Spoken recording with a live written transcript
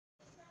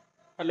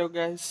Hello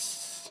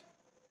guys,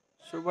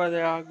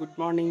 Shubhodaya, good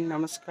morning,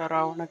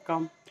 Namaskara,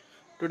 Vanakkam.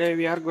 Today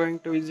we are going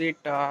to visit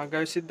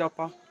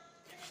Gavisiddeshwara.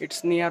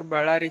 It's near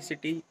Ballari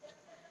city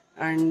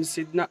and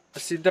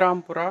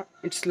Siddharampura.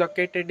 It's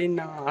located in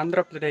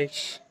Andhra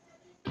Pradesh.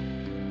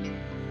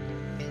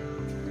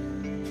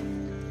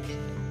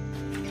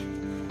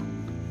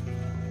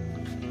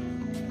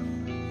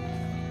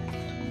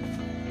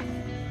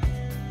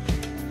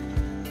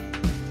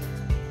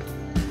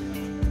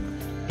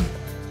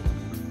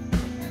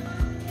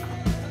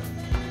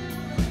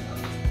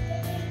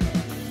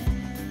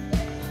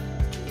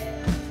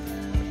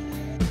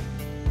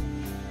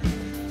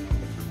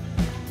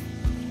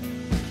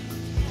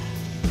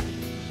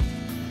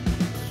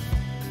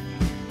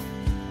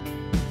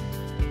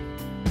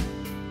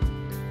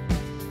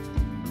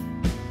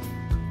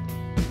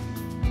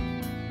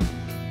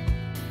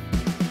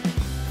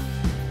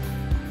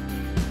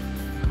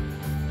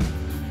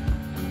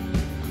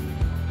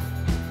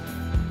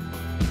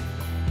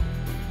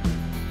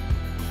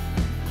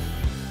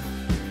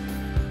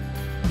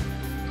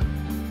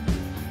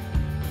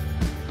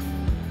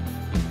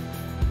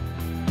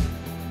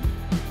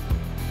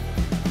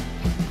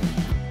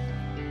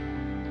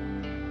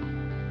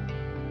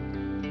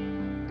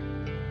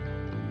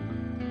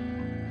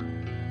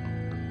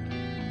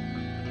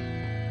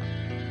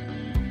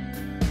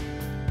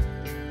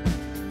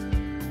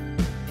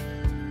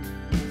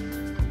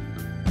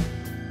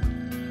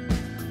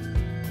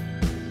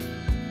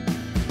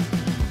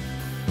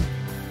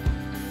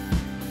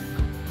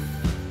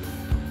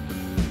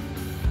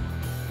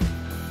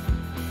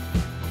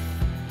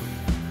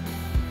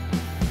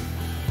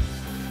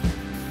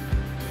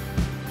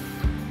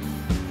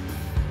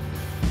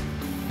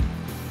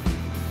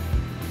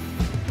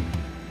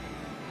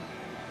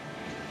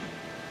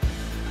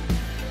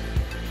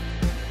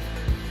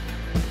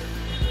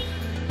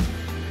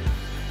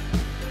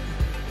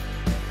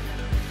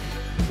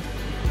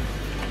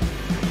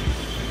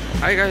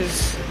 Hi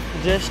guys,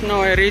 just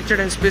now I reached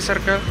SP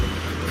Circle.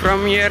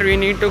 From here we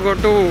need to go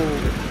to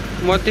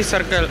Moti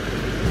Circle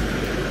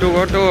to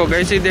go to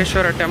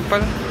Gavisiddeshwara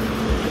temple,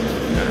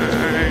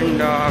 and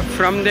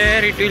from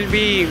there it will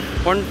be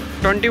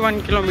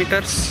 21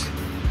 kilometers.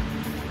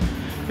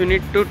 You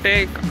need to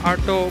take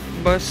auto,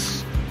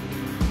 bus,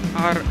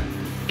 or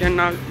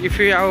if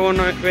you have own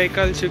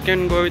vehicles you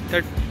can go with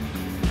that.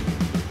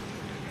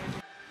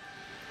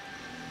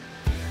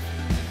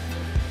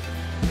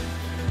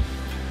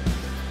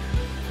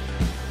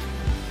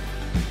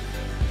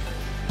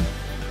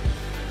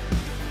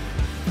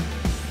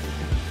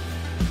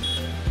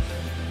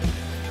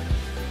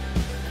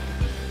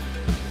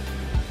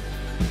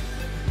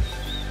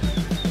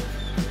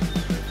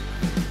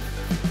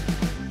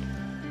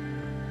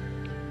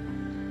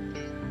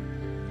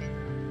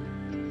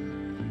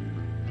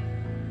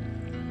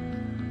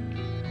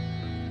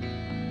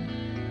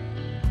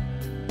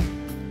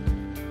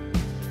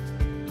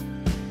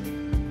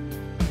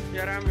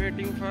 Here I am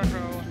waiting for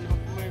one of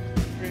my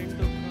friend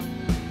to come.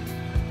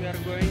 We are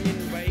going in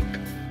bike.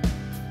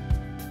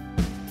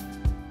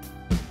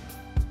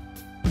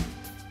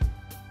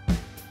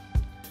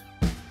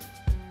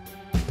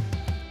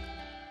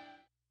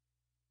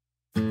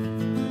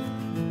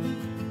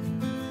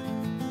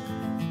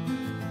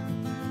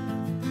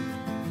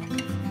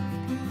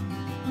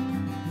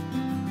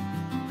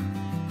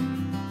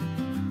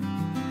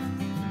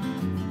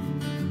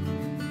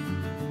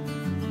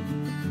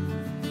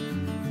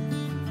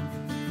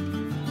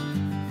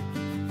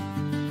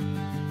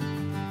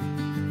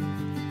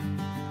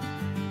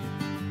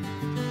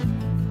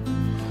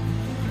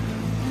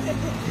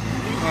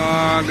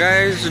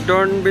 Guys,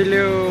 don't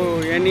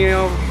believe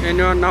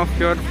anyone of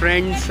your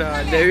friends.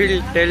 They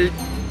will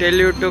tell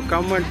you to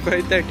come at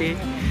 5:30.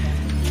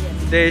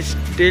 They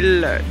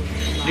still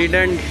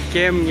didn't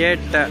came yet.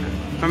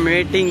 I'm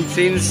waiting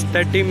since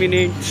 30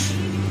 minutes.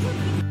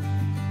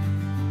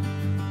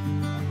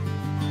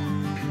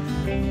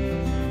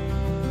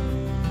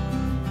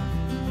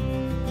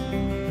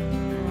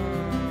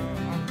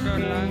 After a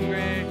long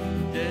wait,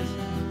 just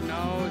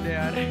now they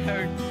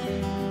arrived.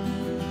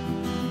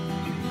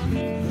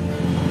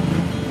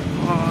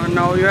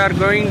 Now you are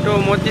going to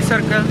Moti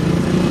Circle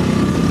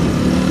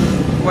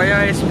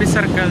via SP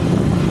Circle.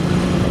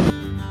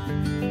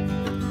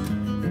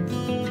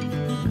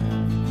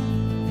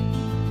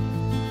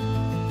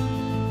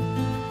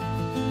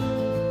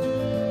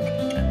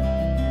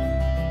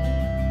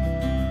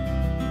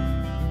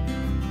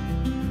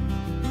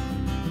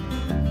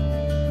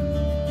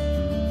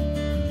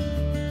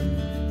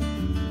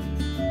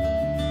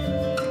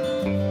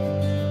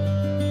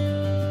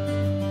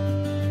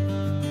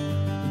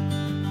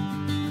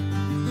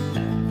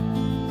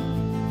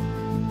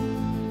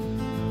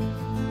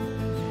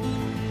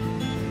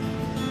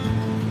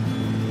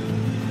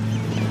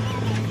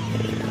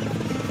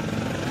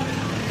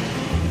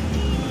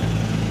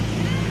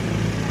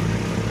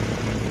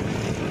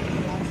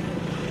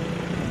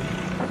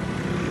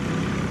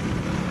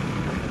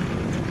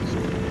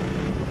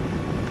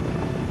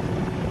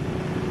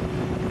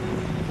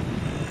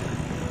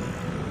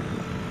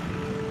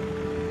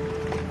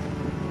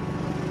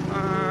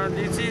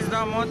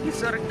 the Moti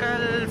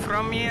circle.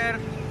 From here,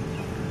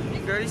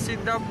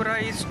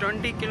 Gavisiddeshwara is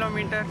 20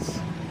 kilometers.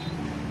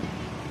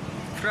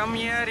 From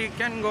here you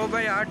can go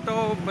by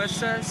auto,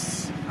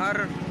 buses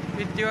or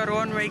with your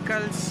own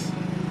vehicles.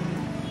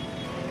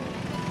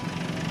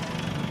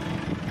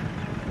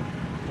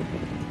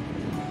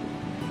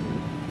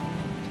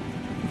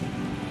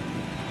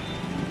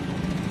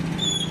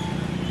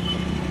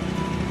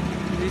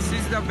 This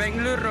is the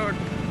Bangalore road,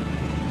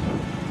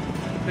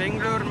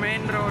 Bangalore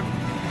main road.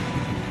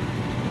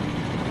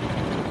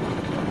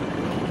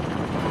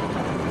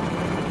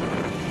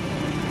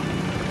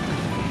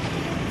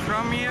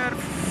 From here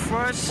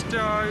first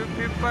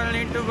people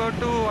need to go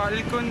to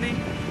Alkundi.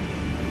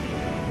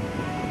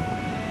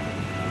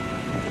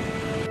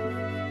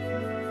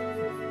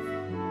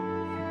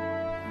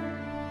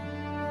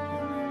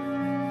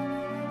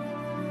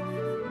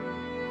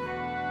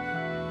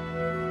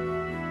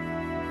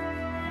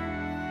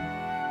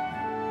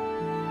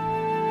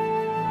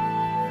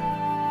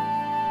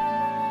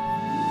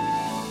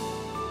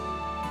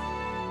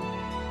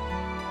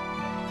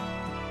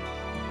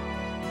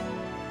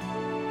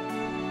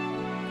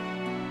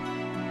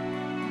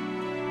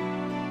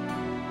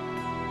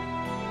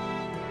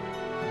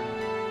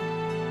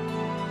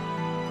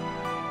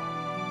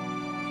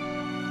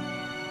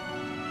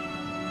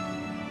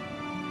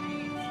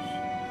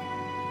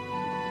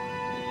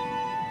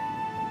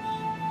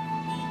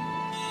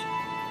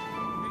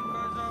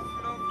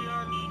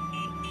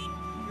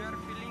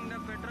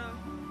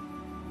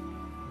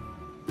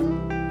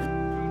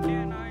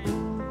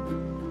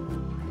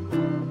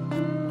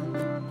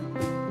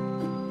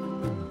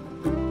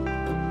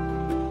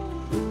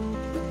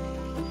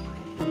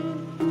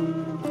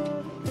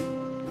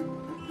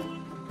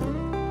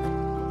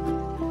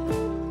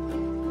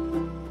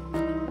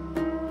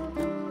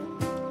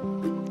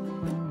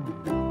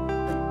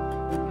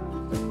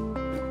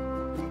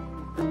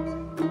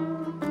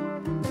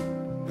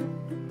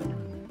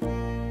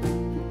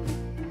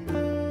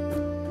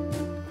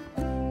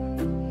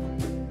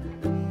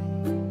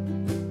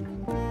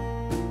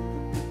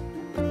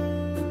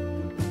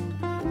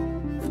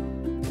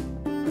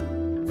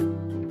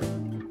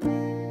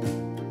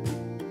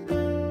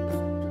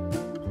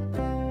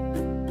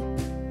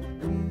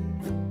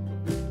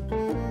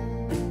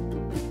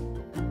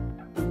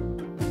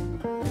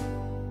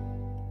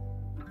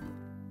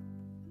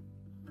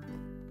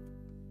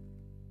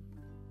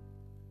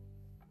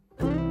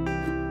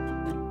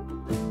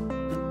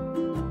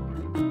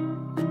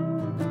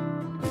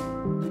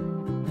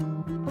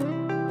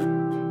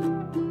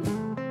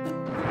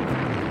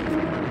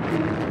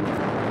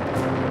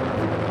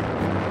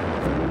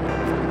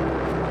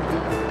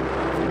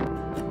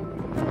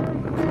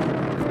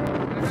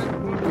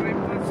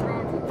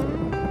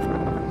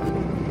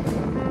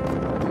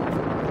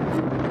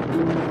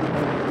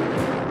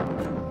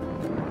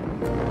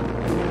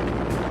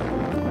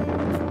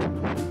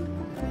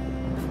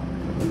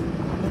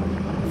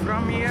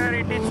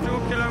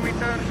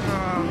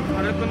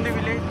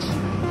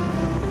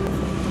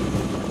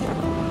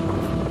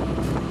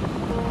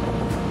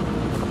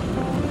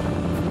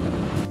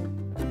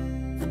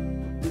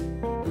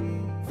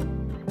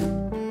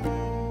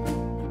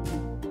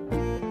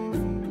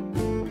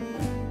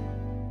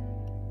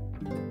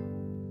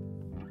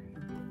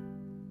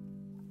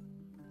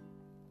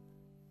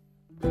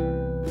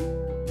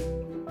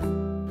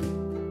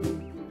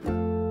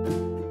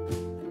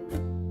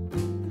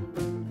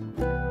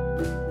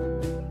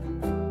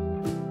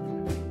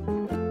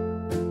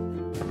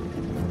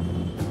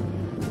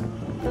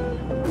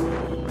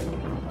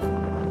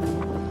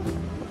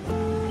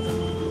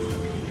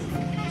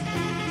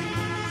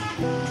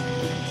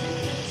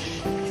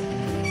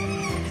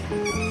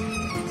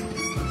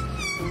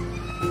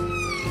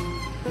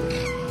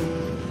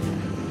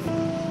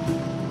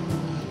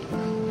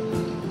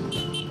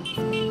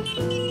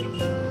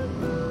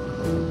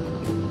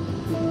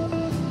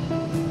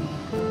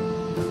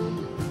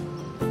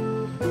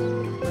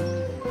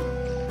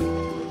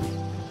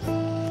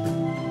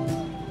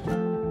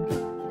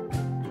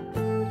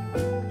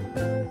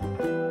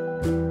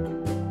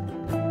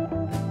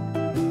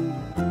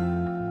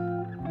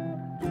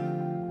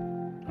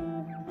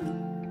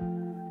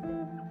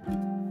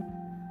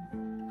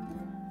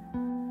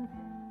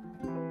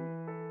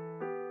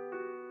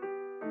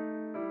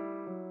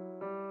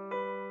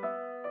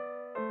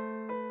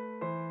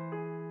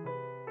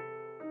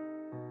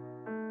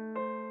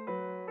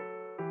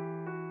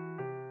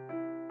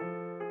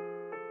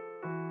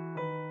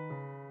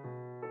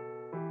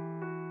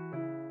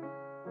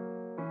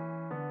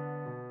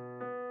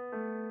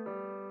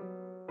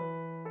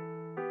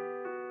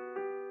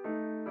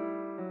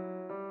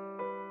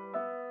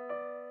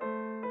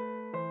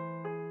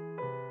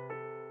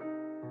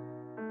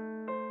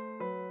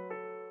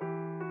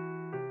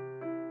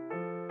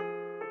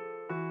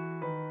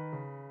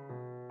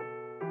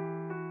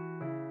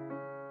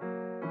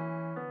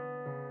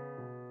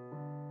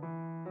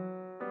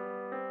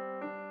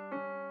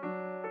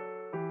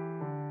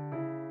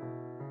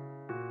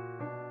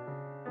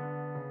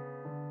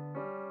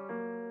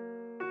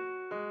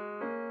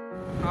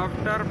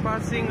 After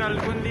passing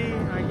Algundi,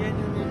 again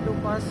you need to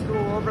pass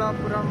through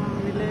Oblapuram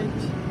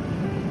village.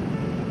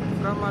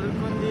 From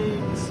Algundi,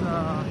 it's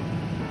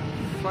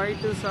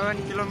 5 to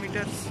 7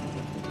 kilometers.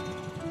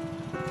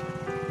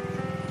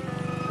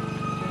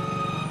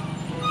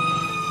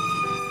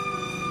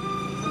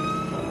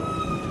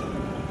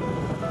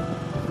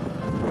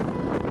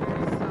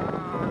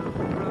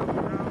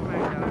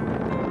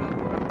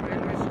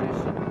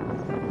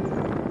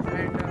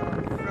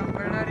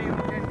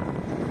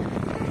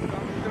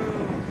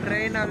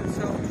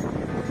 Also,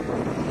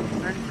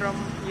 and from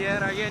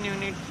here again you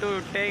need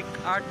to take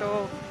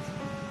auto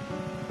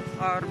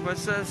or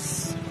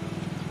buses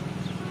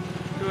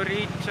to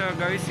reach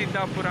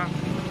Gavisiddeshwara.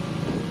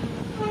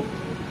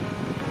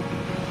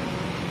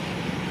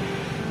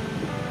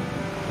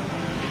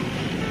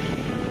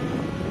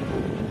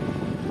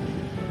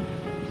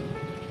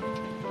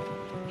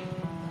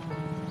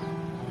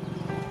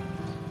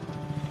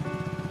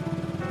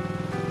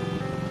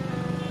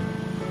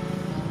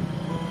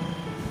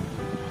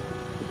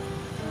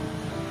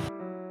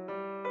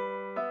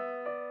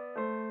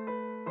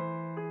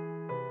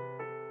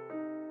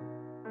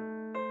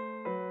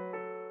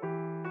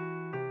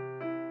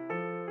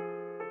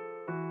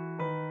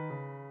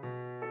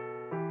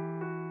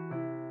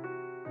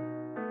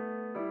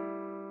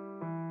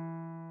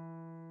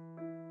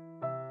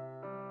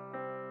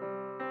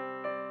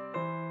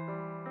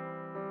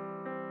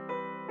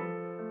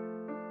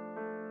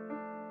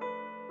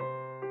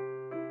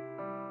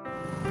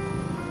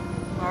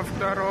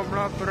 After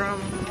Oblapuram,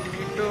 we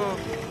need to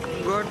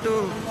go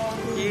to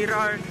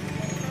Hirehal.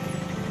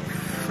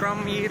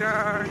 From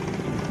Hirehal,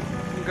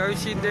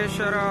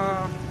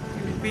 Gavisiddeshwara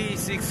will be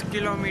 6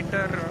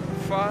 kilometers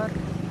far,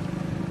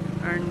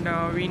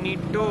 and we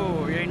need to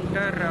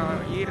enter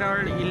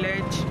Hirehal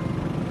village.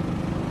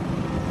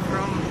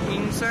 From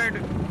inside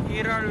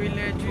Hirehal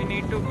village, we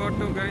need to go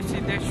to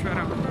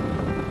Gavisiddeshwara.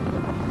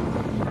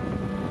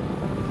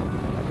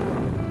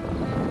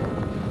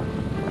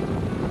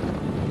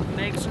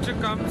 Next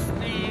comes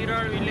the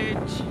Hirehal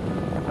village.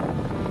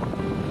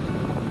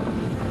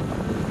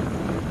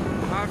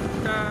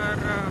 After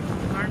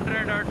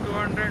 100 or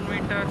 200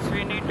 meters,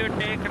 we need to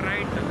take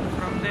right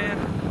from there.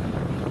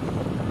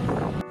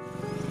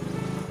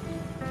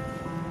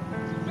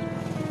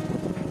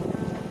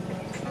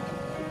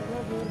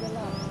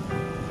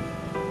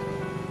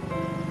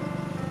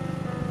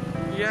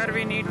 Here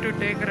we need to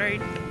take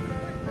right.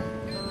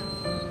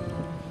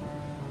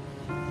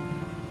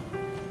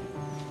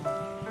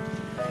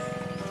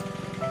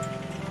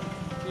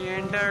 We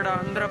entered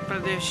Andhra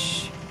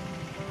Pradesh.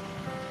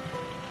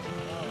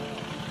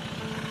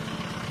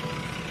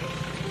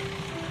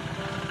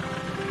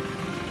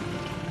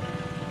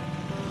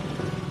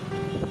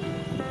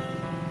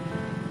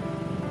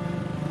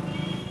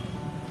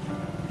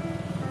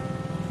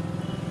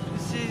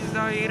 This is the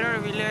Hirehal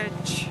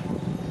village.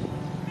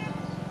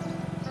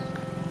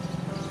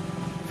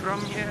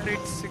 From here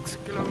it's 6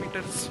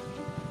 kilometers.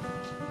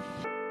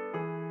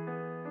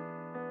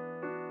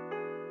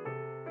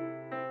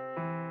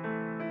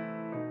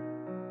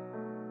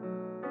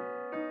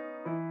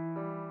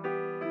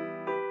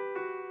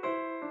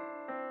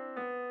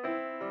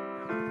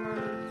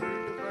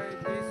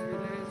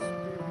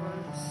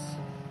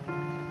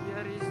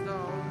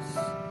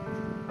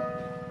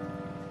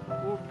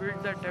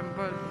 Built the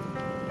temple,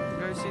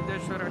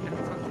 Gavisiddeshwara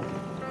temple.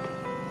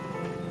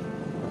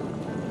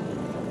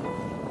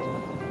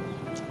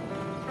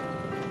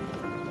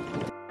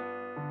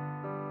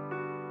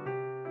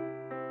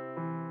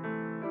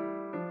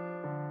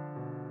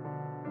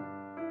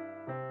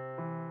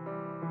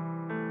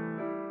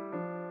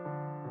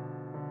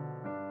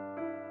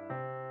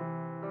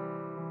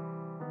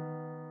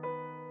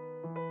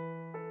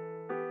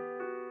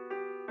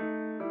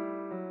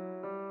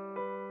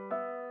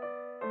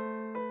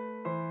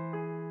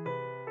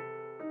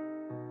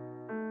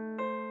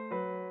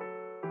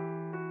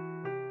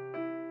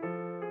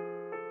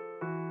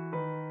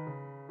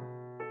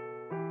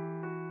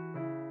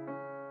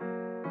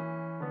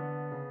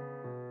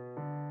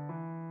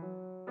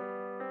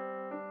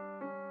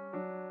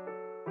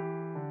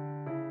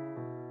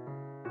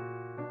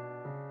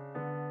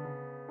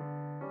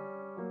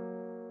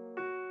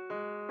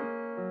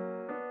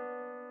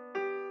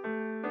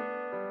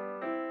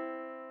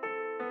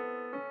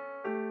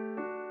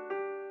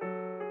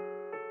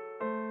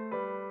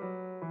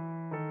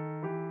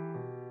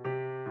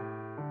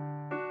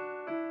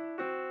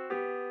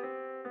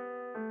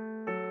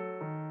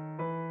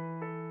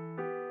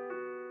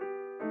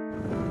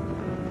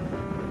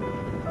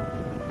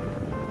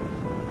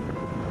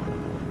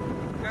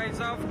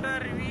 After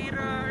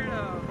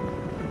Hirehal,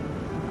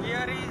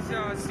 here is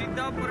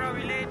Siddhapura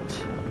village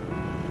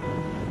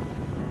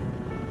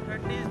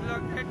that is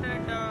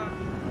located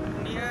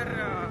near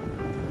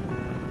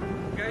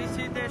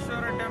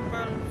Gavisiddeshwara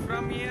temple.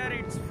 From here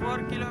it's 4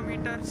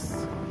 kilometers.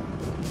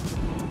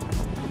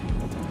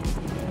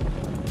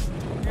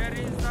 Here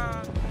is the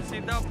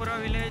Siddhapura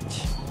village.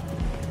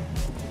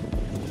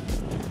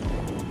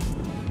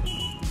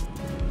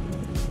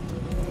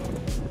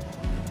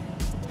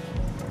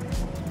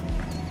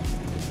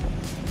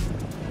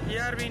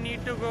 here we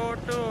need to go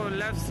to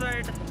left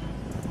side.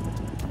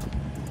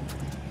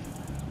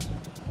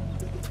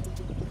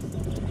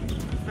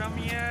 From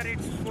here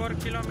it's 4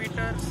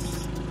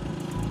 kilometers.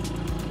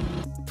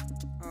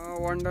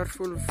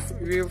 Wonderful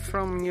view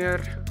from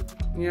here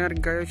near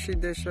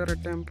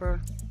Gavisiddeshwara temple.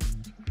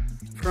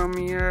 From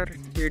here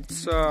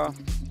it's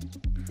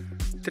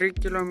 3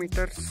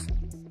 kilometers.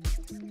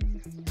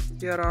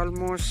 We are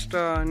almost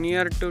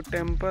near to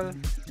temple.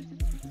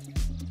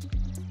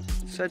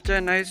 Such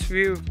a nice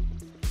view.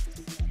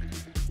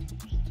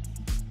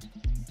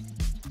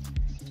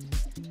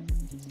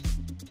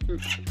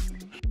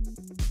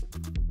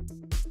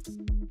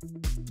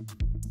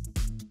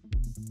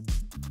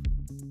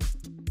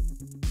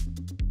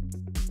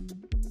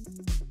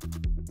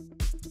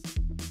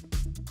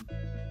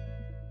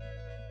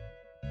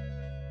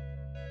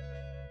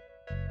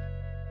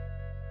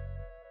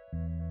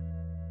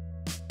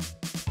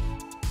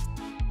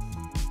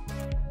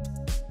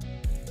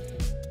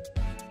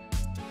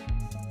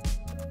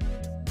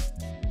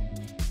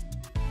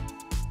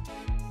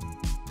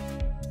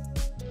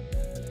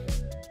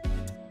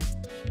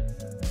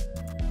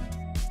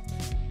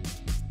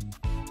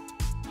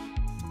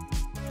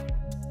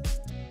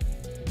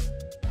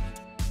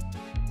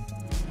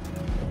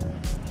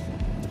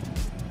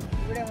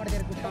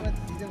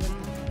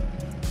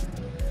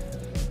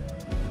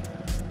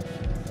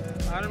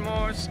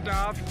 Almost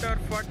after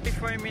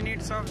 45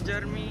 minutes of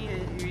journey,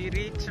 we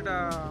reached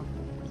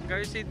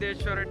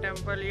Gavisiddeshwara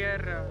temple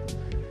here,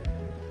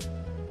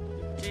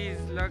 which is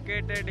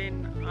located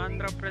in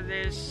Andhra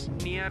Pradesh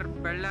near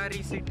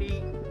Ballari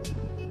city.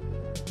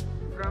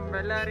 From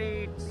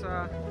Ballari, it's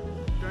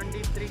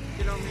 23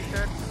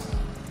 kilometers.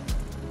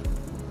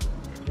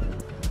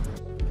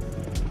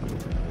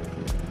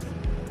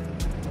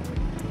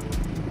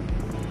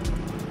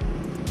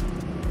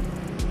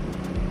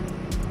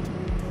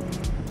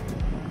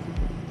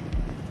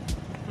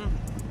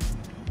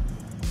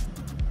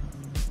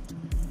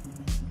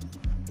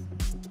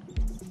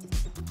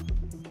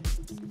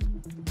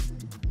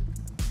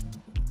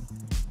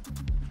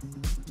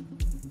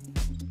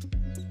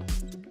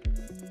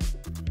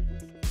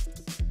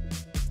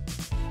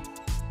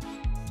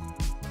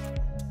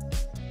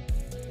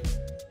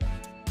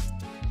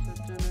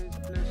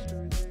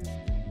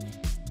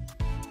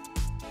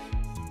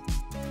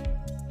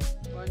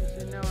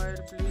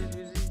 Please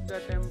visit the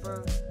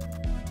temple.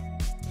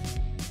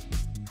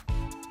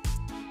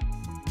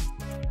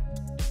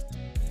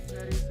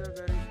 There is the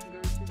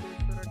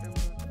Gavisiddeshwara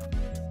temple.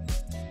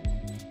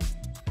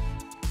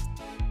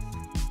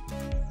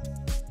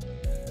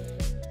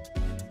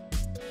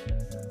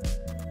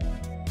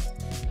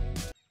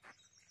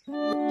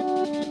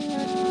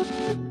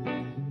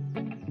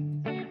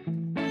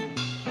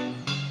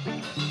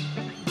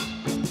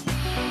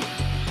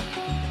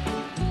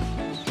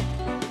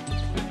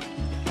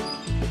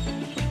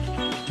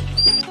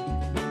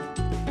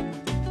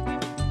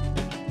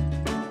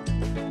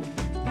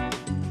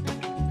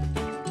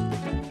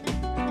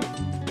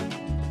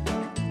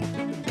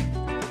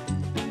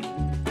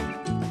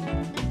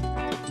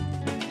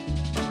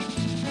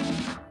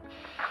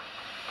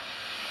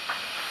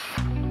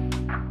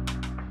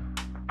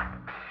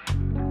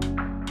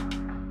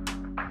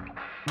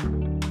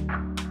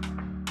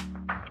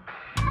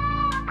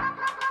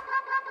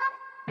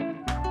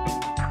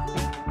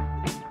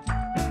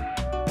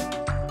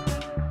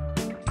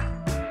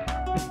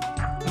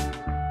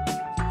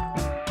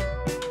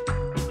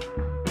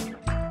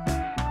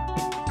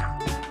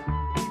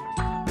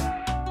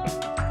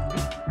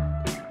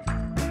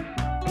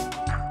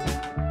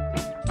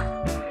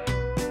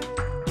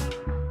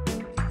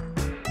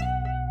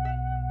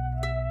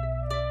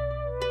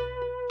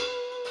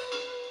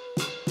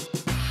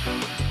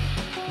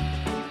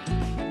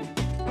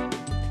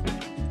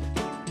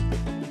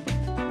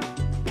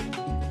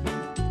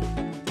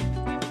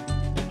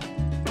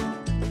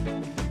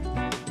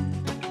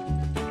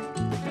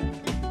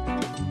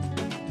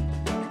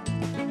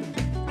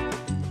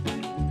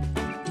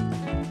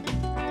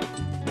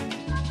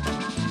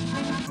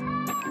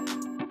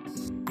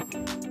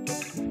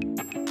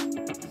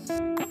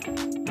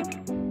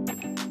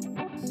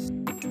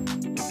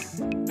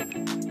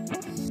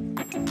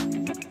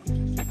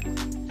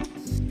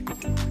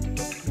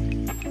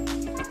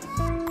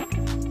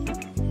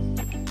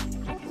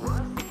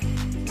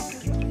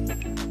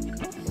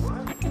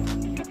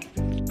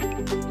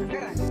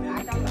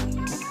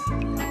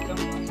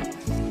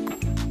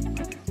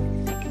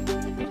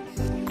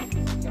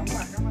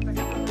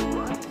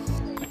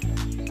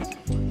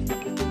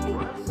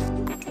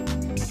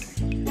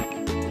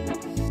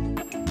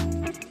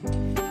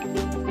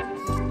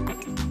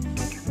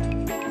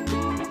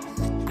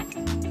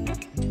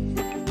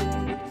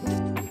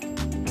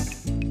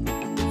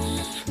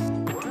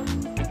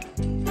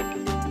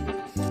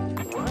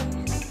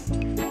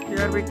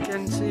 Here we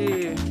can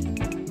see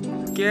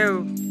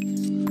cave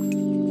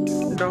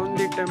down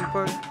the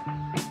temple.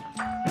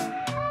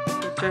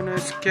 Such a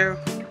nice cave.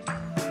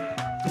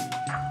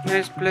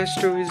 Nice place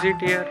to visit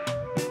here.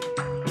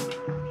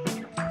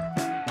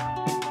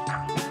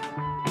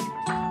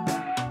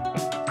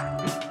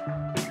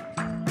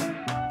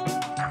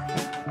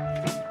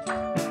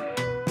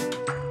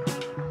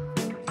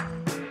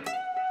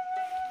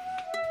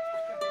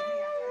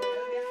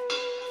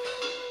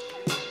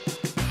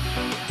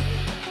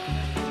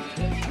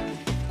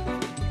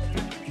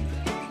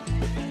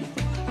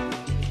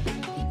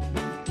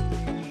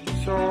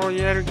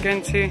 here you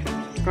can see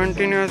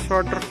continuous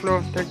water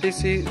flow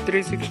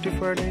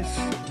 365 days.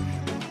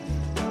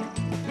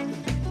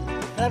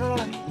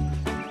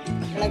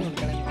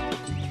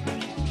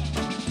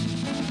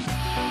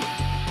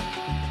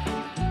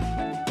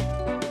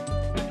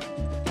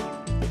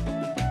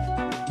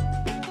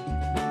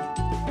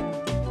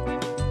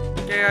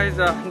 Okay guys,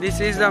 this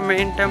is the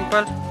main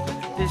temple.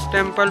 This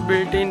temple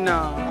built in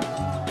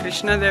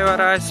Krishna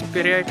Devaraya's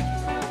period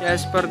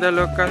as per the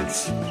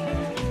locals.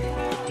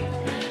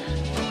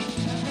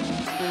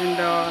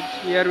 And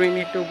here we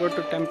need to go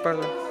to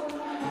temple.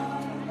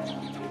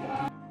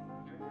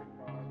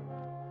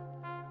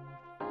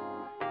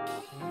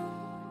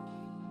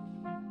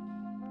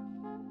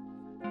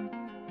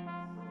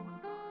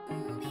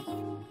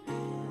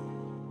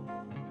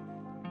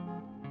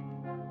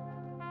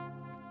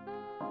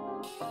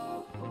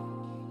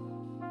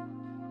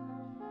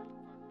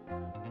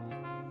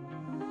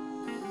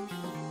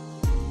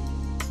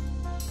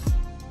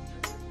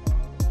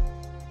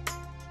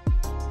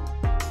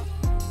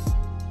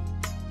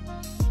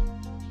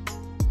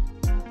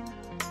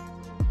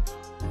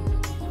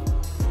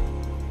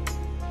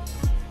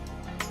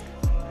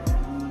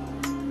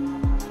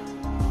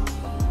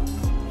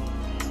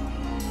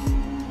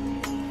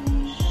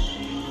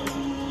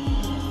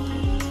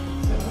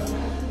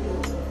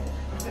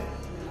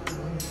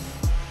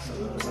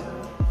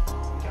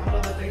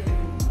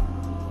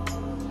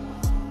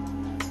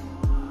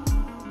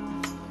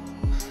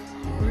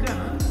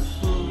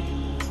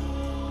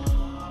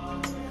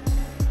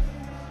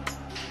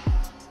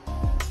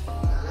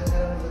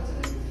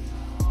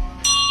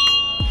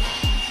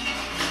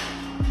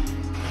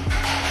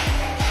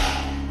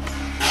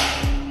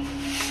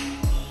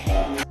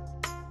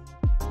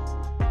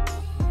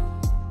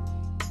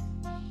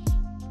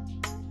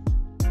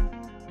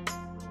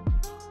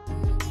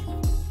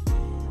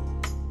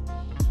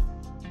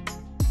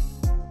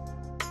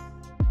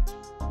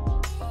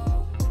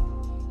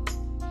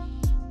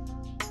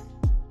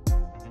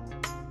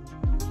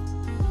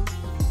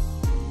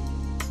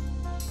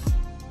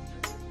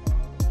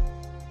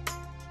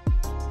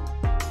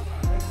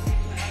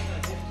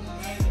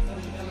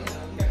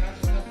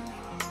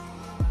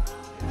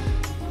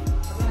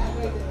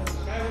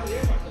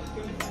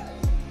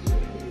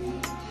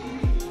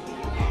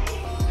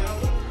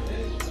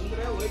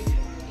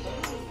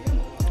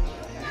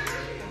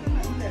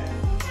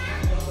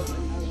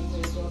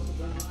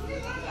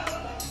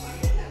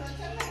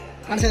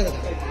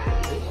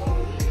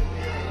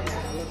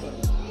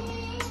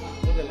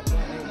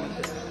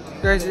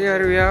 Guys,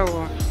 here we have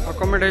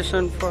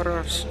accommodation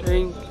for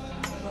staying.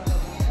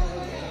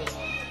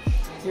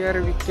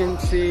 Here we can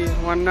see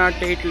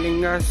 108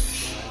 lingas.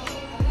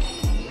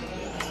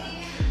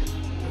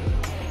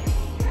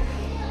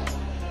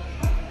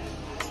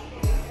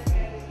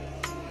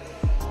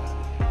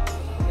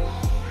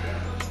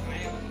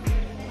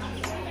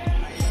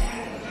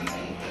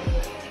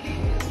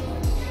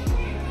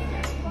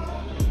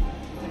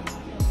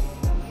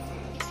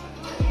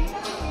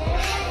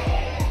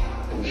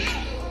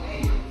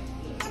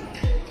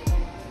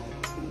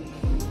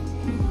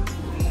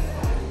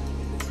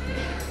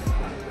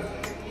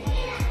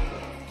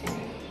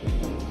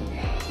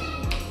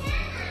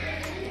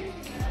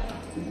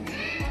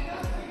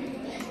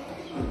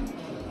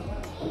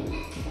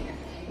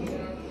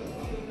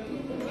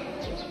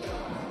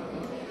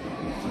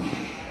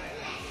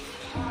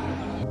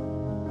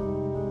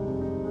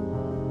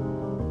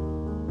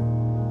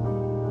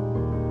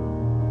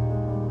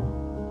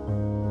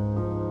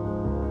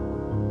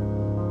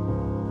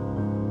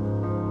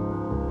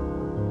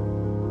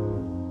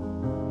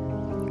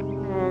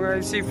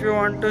 Guys, if you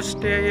want to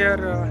stay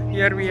here,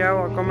 here we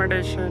have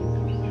accommodation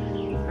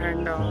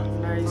and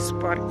nice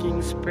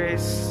parking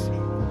space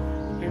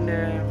and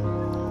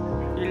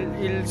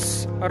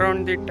hills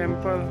around the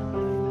temple.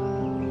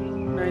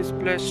 Nice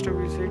place to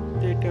visit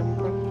the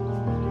temple.